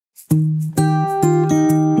Hi,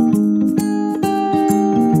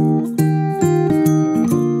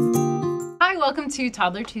 welcome to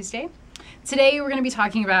Toddler Tuesday. Today we're going to be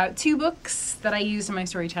talking about two books that I used in my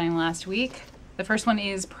storytelling last week. The first one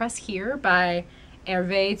is Press Here by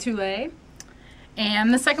Herve Tullet,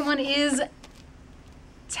 and the second one is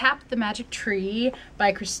Tap the Magic Tree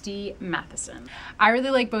by Christie Matheson. I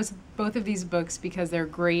really like both of these books because they're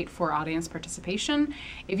great for audience participation.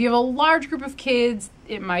 If you have a large group of kids,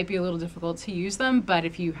 it might be a little difficult to use them, but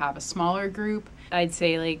if you have a smaller group, I'd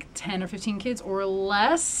say like 10 or 15 kids or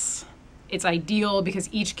less, it's ideal because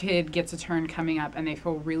each kid gets a turn coming up and they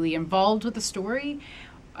feel really involved with the story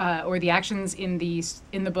or the actions in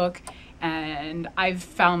the book, and I've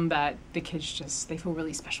found that the kids they feel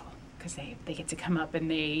really special because they get to come up and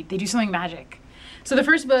they do something magic. So the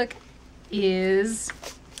first book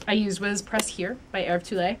I used was Press Here by Herve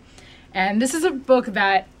Tullet, and this is a book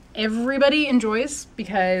that everybody enjoys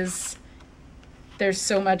because there's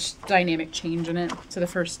so much dynamic change in it. So the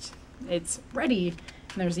first, it's ready,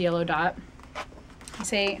 and there's a yellow dot. I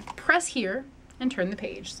say press here and turn the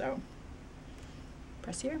page. So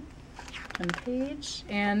press here, turn the page,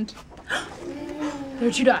 and there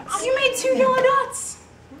are two dots. You made two yellow dots.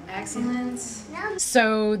 Excellent.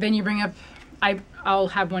 So then you bring up, I'll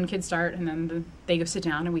have one kid start, and then they go sit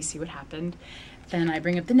down and we see what happened. Then I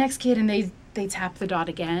bring up the next kid and they tap the dot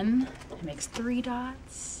again. It makes 3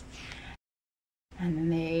 dots. And then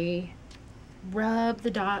they rub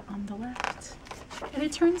the dot on the left and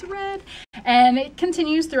it turns red. And it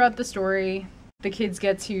continues throughout the story. The kids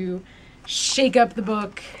get to shake up the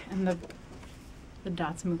book and the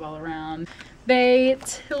dots move all around. They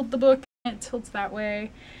tilt the book and it tilts that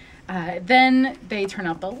way. Then they turn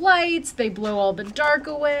out the lights, they blow all the dark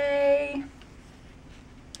away.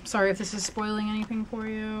 Sorry if this is spoiling anything for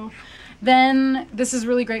you. Then this is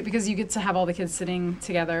really great because you get to have all the kids sitting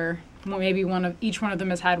together. Maybe each one of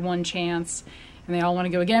them has had one chance and they all want to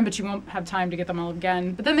go again, but you won't have time to get them all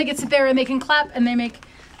again. But then they get to sit there and they can clap and they make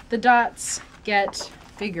the dots get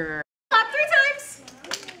bigger. Clap 3 times.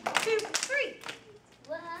 2, 3.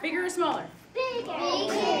 Bigger or smaller? Bigger.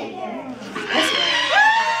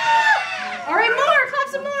 All right, more. Clap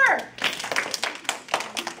some more.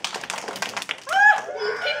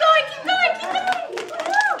 Keep going.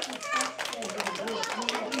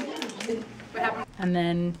 What happened? And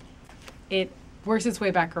then it works its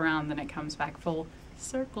way back around, then it comes back full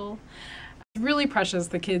circle. It's really precious.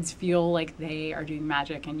 The kids feel like they are doing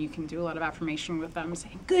magic, and you can do a lot of affirmation with them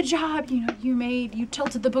saying, good job, you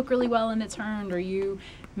tilted the book really well and it turned, or you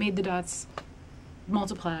made the dots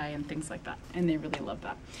multiply and things like that. And they really love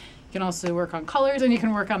that. You can also work on colors and you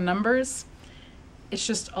can work on numbers. It's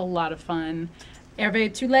just a lot of fun.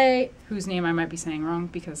 Herve Tullet, whose name I might be saying wrong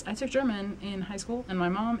because I took German in high school and my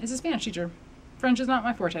mom is a Spanish teacher. French is not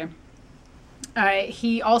my forte.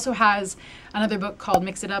 He also has another book called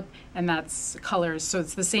Mix It Up, and that's colors. So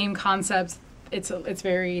it's the same concept. It's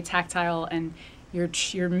very tactile, and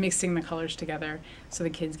you're mixing the colors together. So the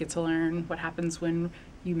kids get to learn what happens when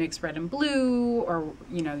you mix red and blue, or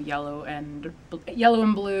yellow and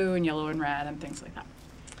blue, and yellow and red, and things like that.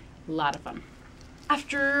 A lot of fun.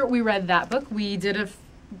 After we read that book, we did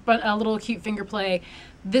a little cute finger play.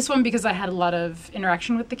 This one, because I had a lot of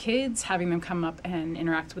interaction with the kids, having them come up and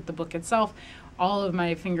interact with the book itself, all of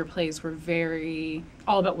my finger plays were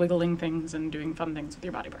all about wiggling things and doing fun things with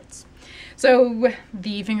your body parts. So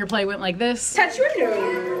the finger play went like this. Touch your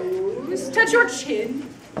nose, touch your chin.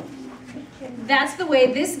 That's the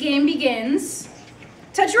way this game begins.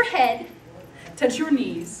 Touch your head, touch your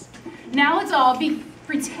knees. Now let's all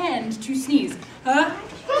pretend to sneeze.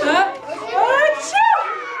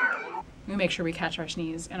 We make sure we catch our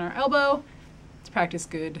sneeze in our elbow to practice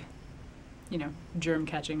good, germ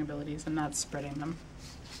catching abilities and not spreading them.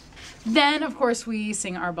 Then, of course, we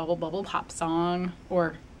sing our bubble bubble pop song,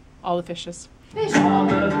 or all the fishes. Fish. All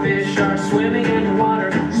the fish are swimming in the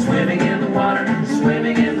water, swimming in the water,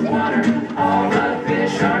 swimming in the water. All the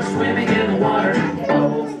fish are swimming in the water.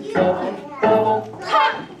 Bubble, bubble, bubble.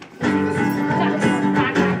 Pop.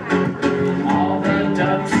 All the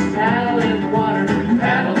ducks paddle in the water,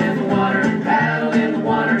 paddle in the water, paddle in the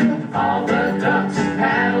water. All the ducks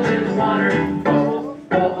paddle in the water. Bubble,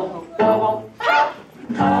 bubble, bubble. Pop.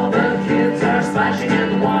 All the kids are splashing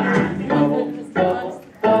in the water. Bubble, bubble,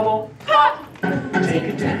 bubble. Pop. Take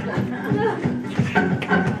it down.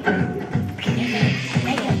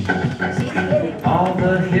 All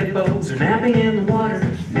the hippos are napping in the water,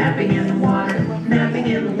 napping in the water, napping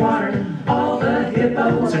in the water. All the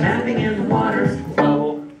hippos are napping in the water.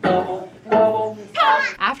 Bubble, bubble, bubble.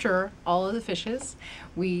 After all of the the fishes.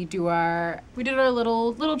 We did our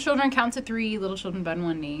little children count to 3, little children bend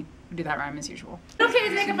one knee. We do that rhyme as usual. Little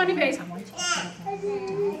kids make a funny face.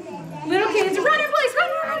 Little kids run in place.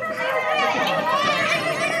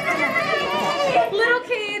 Little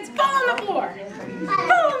kids fall on the floor.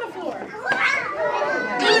 Fall on the floor.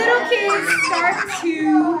 Little kids start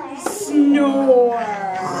to snore.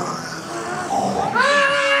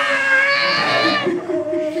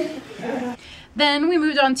 Then we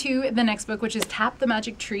moved on to the next book, which is Tap the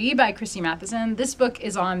Magic Tree by Christie Matheson. This book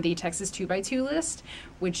is on the Texas 2x2 list,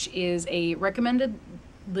 which is a recommended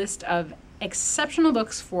list of exceptional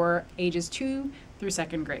books for ages 2 through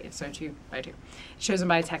 2nd grade, so 2x2. It's chosen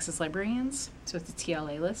by Texas librarians, so it's a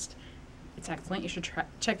TLA list. It's excellent. You should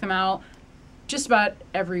check them out. Just about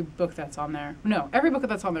every book that's on there. No, every book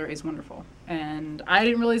that's on there is wonderful. And I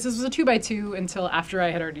didn't realize this was a 2x2 until after I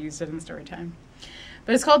had already used it in story time.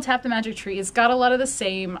 But it's called Tap the Magic Tree. It's got a lot of the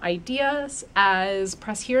same ideas as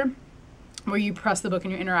Press Here, where you press the book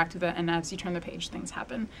and you interact with it, and as you turn the page, things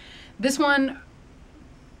happen. This one,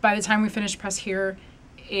 by the time we finished Press Here,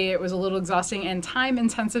 it was a little exhausting and time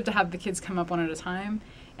intensive to have the kids come up one at a time.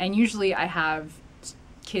 And usually I have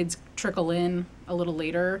kids trickle in a little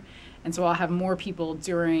later, and so I'll have more people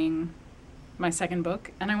during my second book,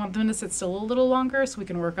 and I want them to sit still a little longer so we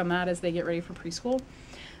can work on that as they get ready for preschool.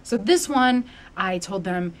 So this one, I told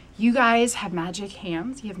them, you guys have magic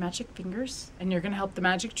hands, you have magic fingers, and you're gonna help the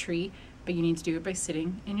magic tree, but you need to do it by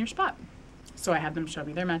sitting in your spot. So I had them show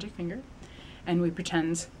me their magic finger, and we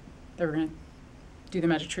pretend that we're gonna do the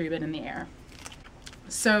magic tree bit in the air.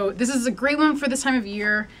 So this is a great one for this time of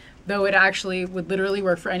year, though it actually would literally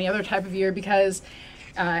work for any other type of year because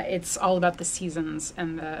it's all about the seasons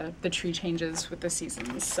and the tree changes with the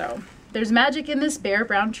seasons. So there's magic in this bare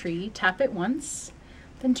brown tree. Tap it once,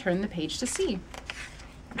 then turn the page to see.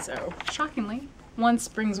 So shockingly, once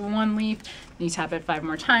brings one leaf, then you tap it 5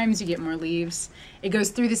 more times, you get more leaves. It goes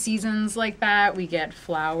through the seasons like that. We get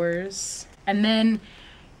flowers, and then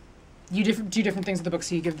you do different things with the book.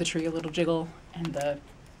 So you give the tree a little jiggle, and the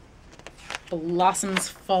blossoms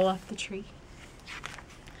fall off the tree.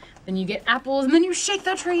 Then you get apples, and then you shake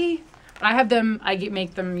the tree. I have them.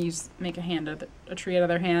 Make them make a tree out of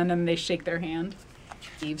their hand, and they shake their hand.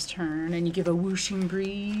 Leaves turn, and you give a whooshing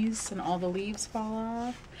breeze, and all the leaves fall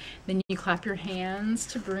off. Then you clap your hands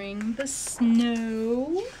to bring the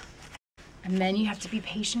snow, and then you have to be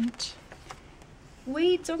patient.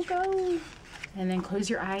 Wait, don't go. And then close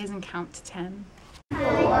your eyes and count to 10. 4,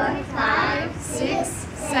 5, 6,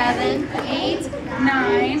 7, 8,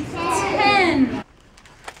 9, 10.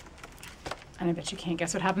 And I bet you can't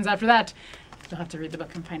guess what happens after that. You'll have to read the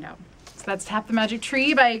book and find out. So that's Tap the Magic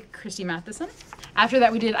Tree by Christie Matheson. After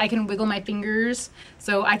that we did I Can Wiggle My Fingers.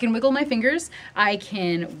 So I can wiggle my fingers, I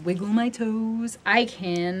can wiggle my toes, I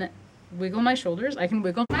can wiggle my shoulders, I can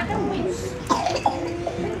wiggle my toes.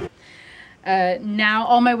 Now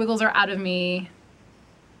all my wiggles are out of me,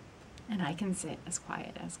 and I can sit as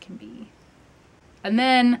quiet as can be. And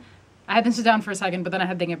then I had them sit down for a second, but then I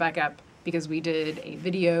had them get back up because we did a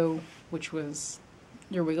video which was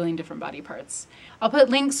you're wiggling different body parts. I'll put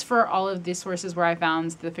links for all of the sources where I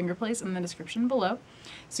found the finger plays in the description below,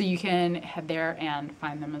 so you can head there and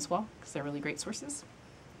find them as well, because they're really great sources.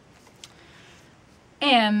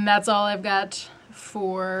 And that's all I've got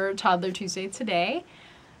for Toddler Tuesday today.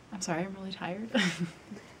 I'm sorry, I'm really tired.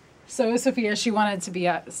 So is Sophia. She wanted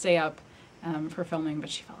to stay up for filming, but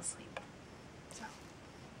she fell asleep. So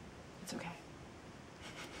it's okay.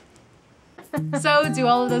 So do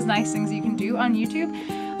all of those nice things you can do on YouTube.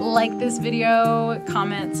 Like this video,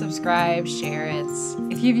 comment, subscribe, share it.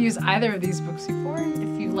 If you've used either of these books before,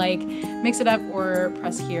 if you like Mix It Up or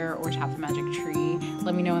Press Here or Tap the Magic Tree,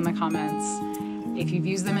 let me know in the comments. If you've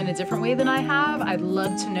used them in a different way than I have, I'd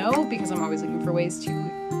love to know, because I'm always looking for ways to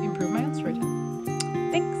improve my own storytelling.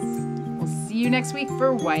 Thanks. We'll see you next week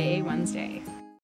for YA Wednesday.